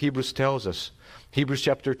author of Hebrews tells us. Hebrews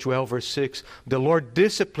chapter 12, verse 6. The Lord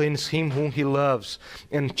disciplines him whom He loves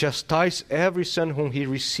and chastises every son whom He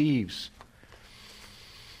receives.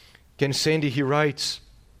 Ken Sande, he writes,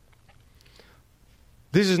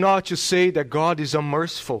 this is not to say that God is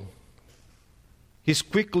unmerciful. He's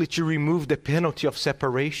quickly to remove the penalty of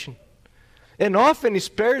separation. And often He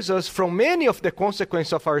spares us from many of the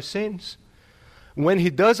consequences of our sins. When He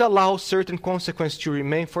does allow certain consequences to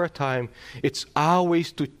remain for a time, it's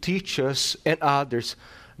always to teach us and others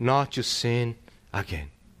not to sin again.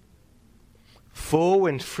 Full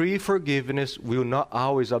and free forgiveness will not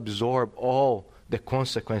always absorb all the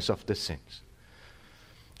consequences of the sins.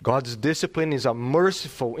 God's discipline is a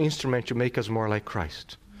merciful instrument to make us more like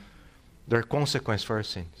Christ. There are consequences for our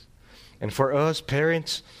sins. And for us,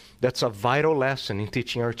 parents, that's a vital lesson in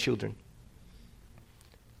teaching our children.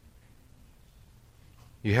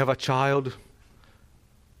 You have a child,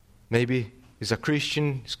 maybe is a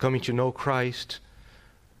Christian, is coming to know Christ.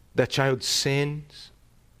 That child sins,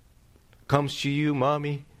 comes to you,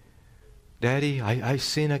 Mommy, Daddy, I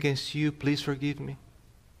sin against you, please forgive me.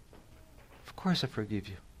 Of course I forgive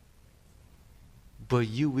you. But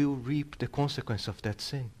you will reap the consequence of that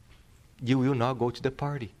sin. You will not go to the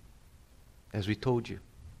party, as we told you.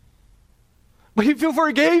 But if you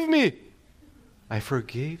forgave me, I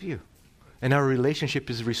forgave you. And our relationship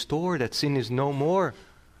is restored, that sin is no more.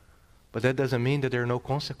 But that doesn't mean that there are no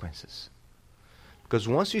consequences. Because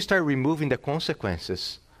once you start removing the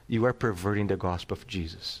consequences, you are perverting the gospel of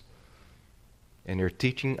Jesus. And you're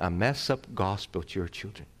teaching a messed up gospel to your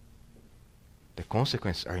children. The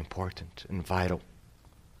consequences are important and vital.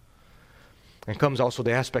 And comes also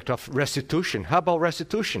the aspect of restitution. How about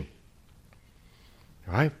restitution?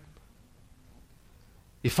 Right?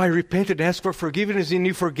 If I repented and asked for forgiveness and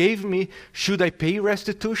you forgave me, should I pay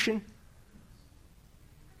restitution?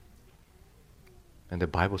 And the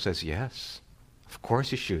Bible says yes. Of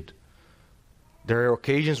course you should. There are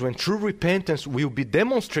occasions when true repentance will be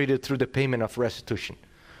demonstrated through the payment of restitution.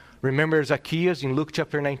 Remember Zacchaeus in Luke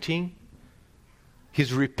chapter 19?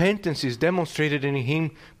 His repentance is demonstrated in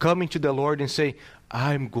him coming to the Lord and saying,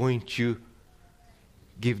 I'm going to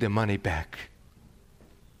give the money back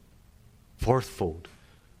fourfold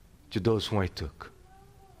to those whom I took.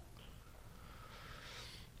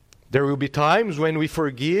 There will be times when we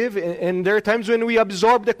forgive, and there are times when we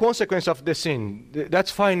absorb the consequence of the sin.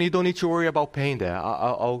 That's fine. You don't need to worry about paying that.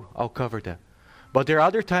 I'll cover that. But there are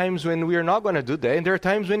other times when we are not going to do that, and there are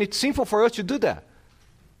times when it's sinful for us to do that.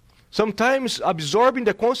 Sometimes absorbing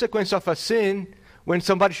the consequence of a sin when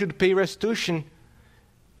somebody should pay restitution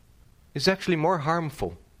is actually more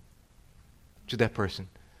harmful to that person,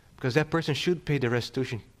 because that person should pay the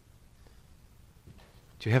restitution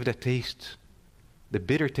to have that taste, the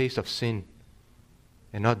bitter taste of sin,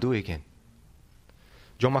 and not do it again.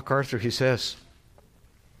 John MacArthur, he says,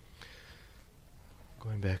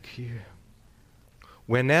 going back here,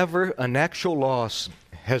 whenever an actual loss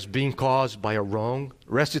has been caused by a wrong,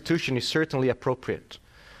 restitution is certainly appropriate.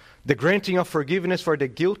 The granting of forgiveness for the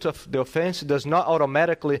guilt of the offense does not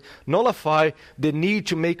automatically nullify the need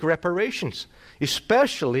to make reparations,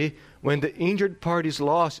 especially when the injured party's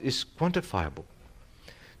loss is quantifiable.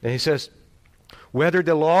 Then he says, whether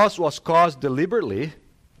the loss was caused deliberately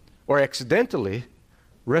or accidentally,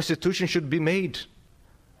 restitution should be made.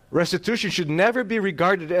 Restitution should never be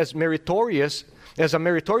regarded as a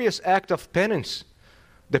meritorious act of penance.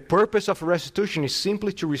 The purpose of restitution is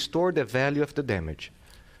simply to restore the value of the damages.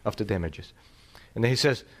 And then he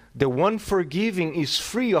says, the one forgiving is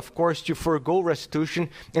free, of course, to forego restitution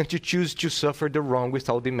and to choose to suffer the wrong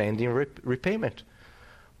without demanding repayment.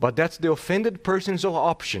 But that's the offended person's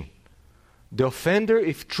option. The offender,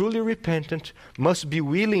 if truly repentant, must be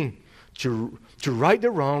willing to right the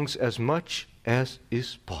wrongs as much as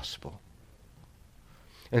is possible.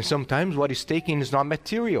 And sometimes what is taken is not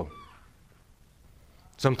material.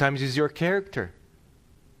 Sometimes it's your character.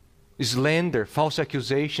 Slander, false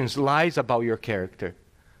accusations, lies about your character.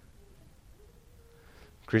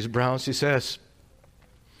 Chris Brown, he says,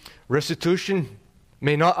 restitution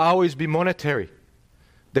may not always be monetary.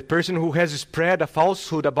 The person who has spread a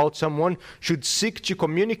falsehood about someone should seek to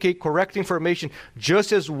communicate correct information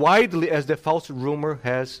just as widely as the false rumor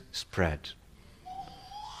has spread.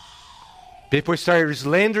 People start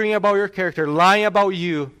slandering about your character, lying about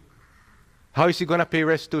you. How is he going to pay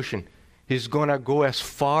restitution? He's going to go as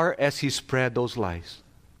far as he spread those lies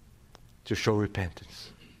to show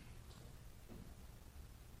repentance.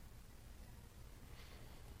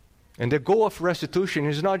 And the goal of restitution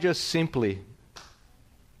is not just simply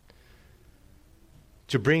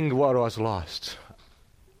to bring what was lost.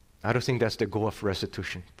 I don't think that's the goal of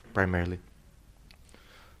restitution, primarily.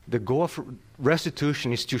 The goal of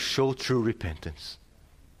restitution is to show true repentance.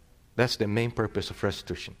 That's the main purpose of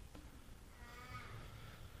restitution.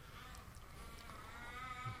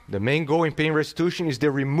 The main goal in paying restitution is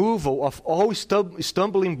the removal of all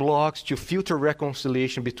stumbling blocks to future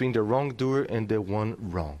reconciliation between the wrongdoer and the one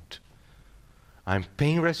wronged. I'm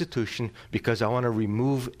paying restitution because I want to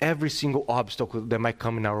remove every single obstacle that might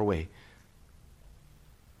come in our way.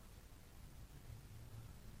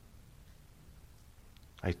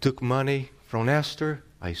 I took money from Nestor.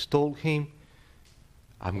 I stole him.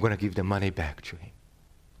 I'm going to give the money back to him.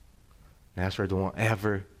 Nestor, I don't want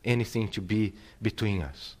ever anything to be between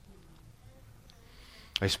us.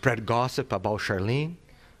 I spread gossip about Charlene.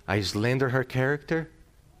 I slander her character.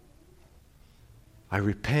 I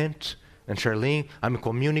repent. And Charlene, I'm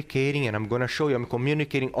communicating, and I'm going to show you, I'm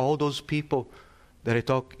communicating all those people that I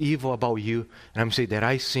talk evil about you, and I'm saying that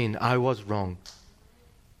I sinned, I was wrong.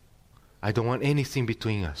 I don't want anything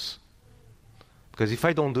between us. Because if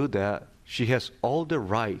I don't do that, she has all the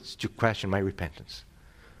rights to question my repentance.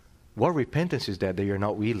 What repentance is that you're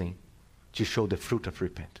not willing to show the fruit of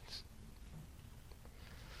repentance?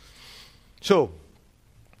 So,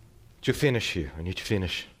 to finish here, I need to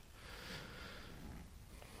finish.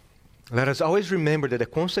 Let us always remember that the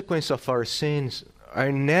consequences of our sins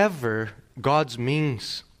are never God's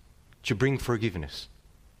means to bring forgiveness.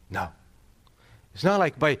 No. It's not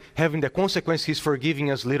like by having the consequence, He's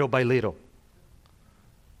forgiving us little by little.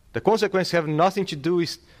 The consequences have nothing to do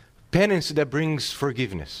with penance that brings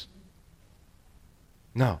forgiveness.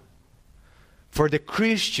 No. For the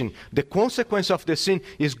Christian, the consequence of the sin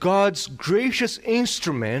is God's gracious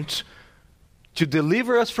instrument to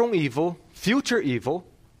deliver us from evil, future evil,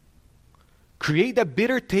 create a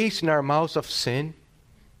bitter taste in our mouths of sin,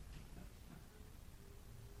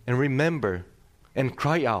 and remember and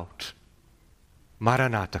cry out,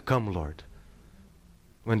 Maranatha, come Lord,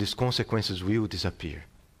 when these consequences will disappear.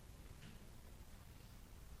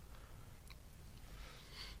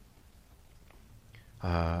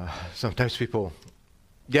 Sometimes people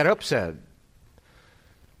get upset.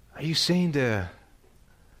 Are you saying the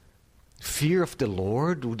fear of the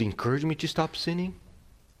Lord would encourage me to stop sinning?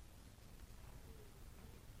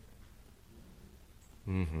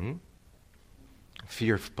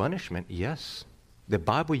 Fear of punishment, yes. The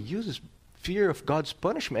Bible uses fear of God's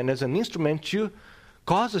punishment as an instrument to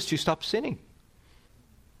cause us to stop sinning.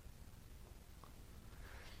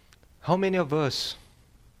 How many of us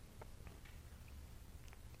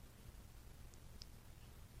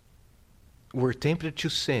were tempted to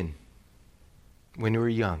sin when we were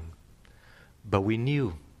young, but we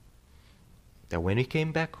knew that when we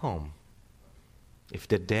came back home, if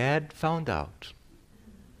the dad found out,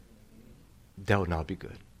 that would not be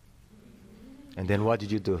good. And then what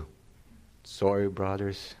did you do? Sorry,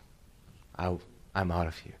 brothers, I'm out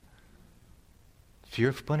of here. Fear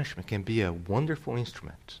of punishment can be a wonderful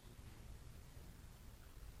instrument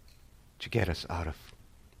to get us out of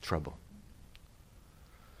trouble.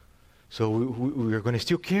 So we are going to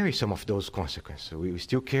still carry some of those consequences. We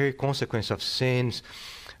still carry consequences of sins,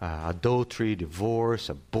 adultery, divorce,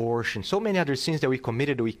 abortion, so many other sins that we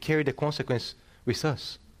committed, we carry the consequence with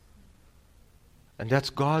us. And that's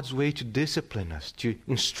God's way to discipline us, to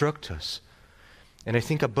instruct us. And I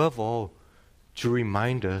think above all, to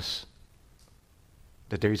remind us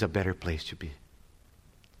that there is a better place to be.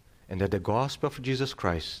 And that the gospel of Jesus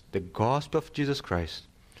Christ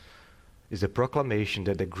is the proclamation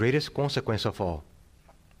that the greatest consequence of all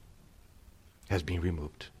has been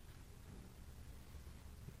removed.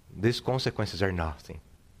 These consequences are nothing.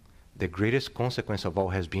 The greatest consequence of all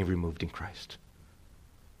has been removed in Christ.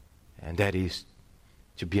 And that is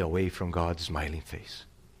to be away from God's smiling face.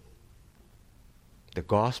 The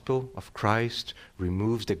gospel of Christ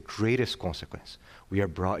removes the greatest consequence. We are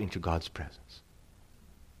brought into God's presence.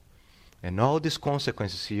 And all these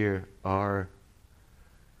consequences here are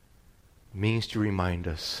means to remind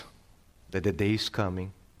us that the day is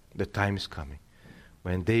coming, the time is coming,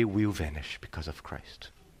 when they will vanish because of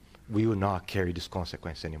Christ. We will not carry this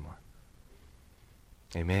consequence anymore.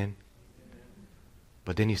 Amen?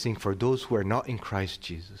 But then you think, for those who are not in Christ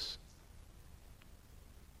Jesus,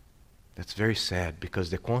 that's very sad, because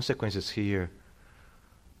the consequences here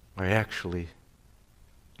are actually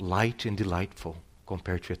light and delightful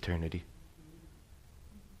compared to eternity.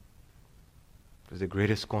 Because the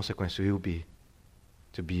greatest consequence will be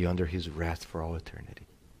to be under His wrath for all eternity.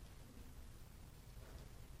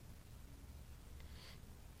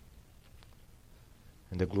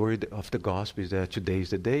 And the glory of the gospel is that today is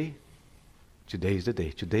the day. Today is the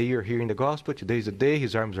day. Today you're hearing the gospel. Today is the day.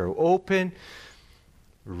 His arms are open.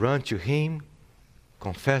 Run to Him.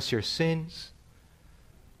 Confess your sins.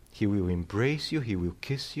 He will embrace you. He will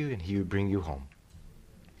kiss you. And He will bring you home.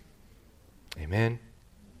 Amen.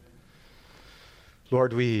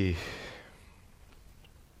 Lord, we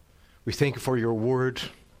thank you for your word,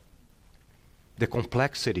 the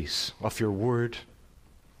complexities of your word,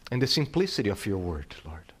 and the simplicity of your word,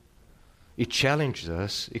 Lord. It challenges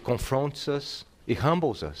us, it confronts us, it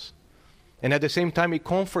humbles us, and at the same time it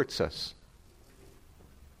comforts us.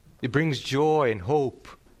 It brings joy and hope.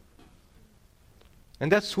 And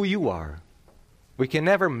that's who you are. We can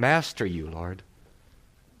never master you, Lord.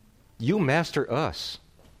 You master us.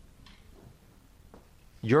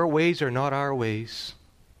 Your ways are not our ways,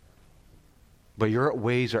 but your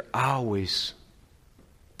ways are always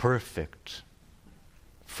perfect,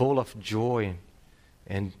 full of joy,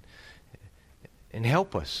 and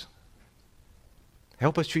help us.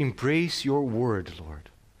 Help us to embrace your word, Lord.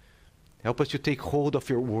 Help us to take hold of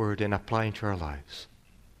your word and apply it to our lives.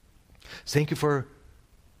 Thank you for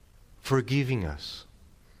forgiving us,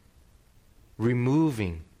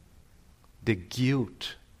 removing the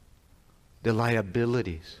guilt, the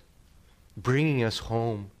liabilities, bringing us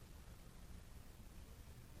home.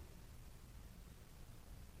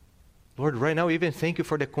 Lord, right now, even thank you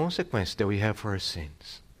for the consequence that we have for our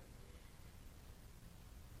sins.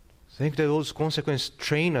 Thank you that those consequences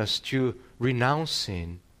train us to renounce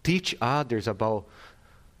sin, teach others about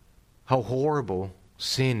how horrible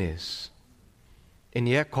sin is, and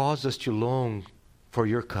yet cause us to long for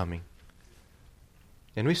your coming.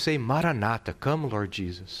 And we say, Maranatha, come, Lord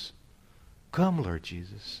Jesus. Come, Lord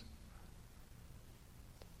Jesus.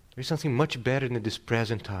 There's something much better than this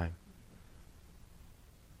present time.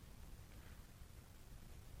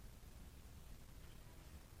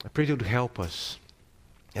 I pray you to help us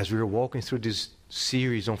as we are walking through this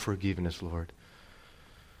series on forgiveness, Lord.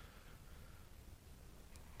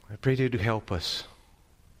 I pray you to help us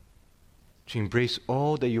to embrace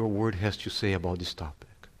all that your word has to say about this topic.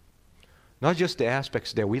 Not just the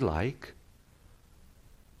aspects that we like,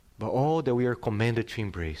 but all that we are commanded to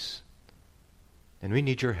embrace. And we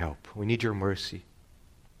need your help. We need your mercy.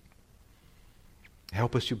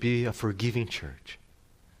 Help us to be a forgiving church.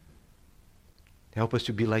 Help us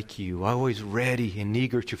to be like you, always ready and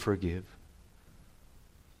eager to forgive.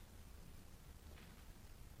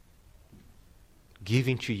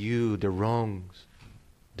 Giving to you the wrongs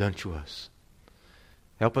done to us.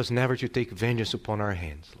 Help us never to take vengeance upon our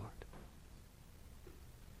hands, Lord.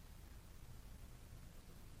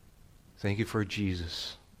 Thank you for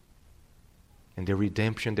Jesus and the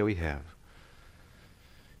redemption that we have.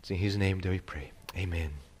 It's in His name that we pray.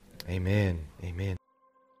 Amen. Amen. Amen.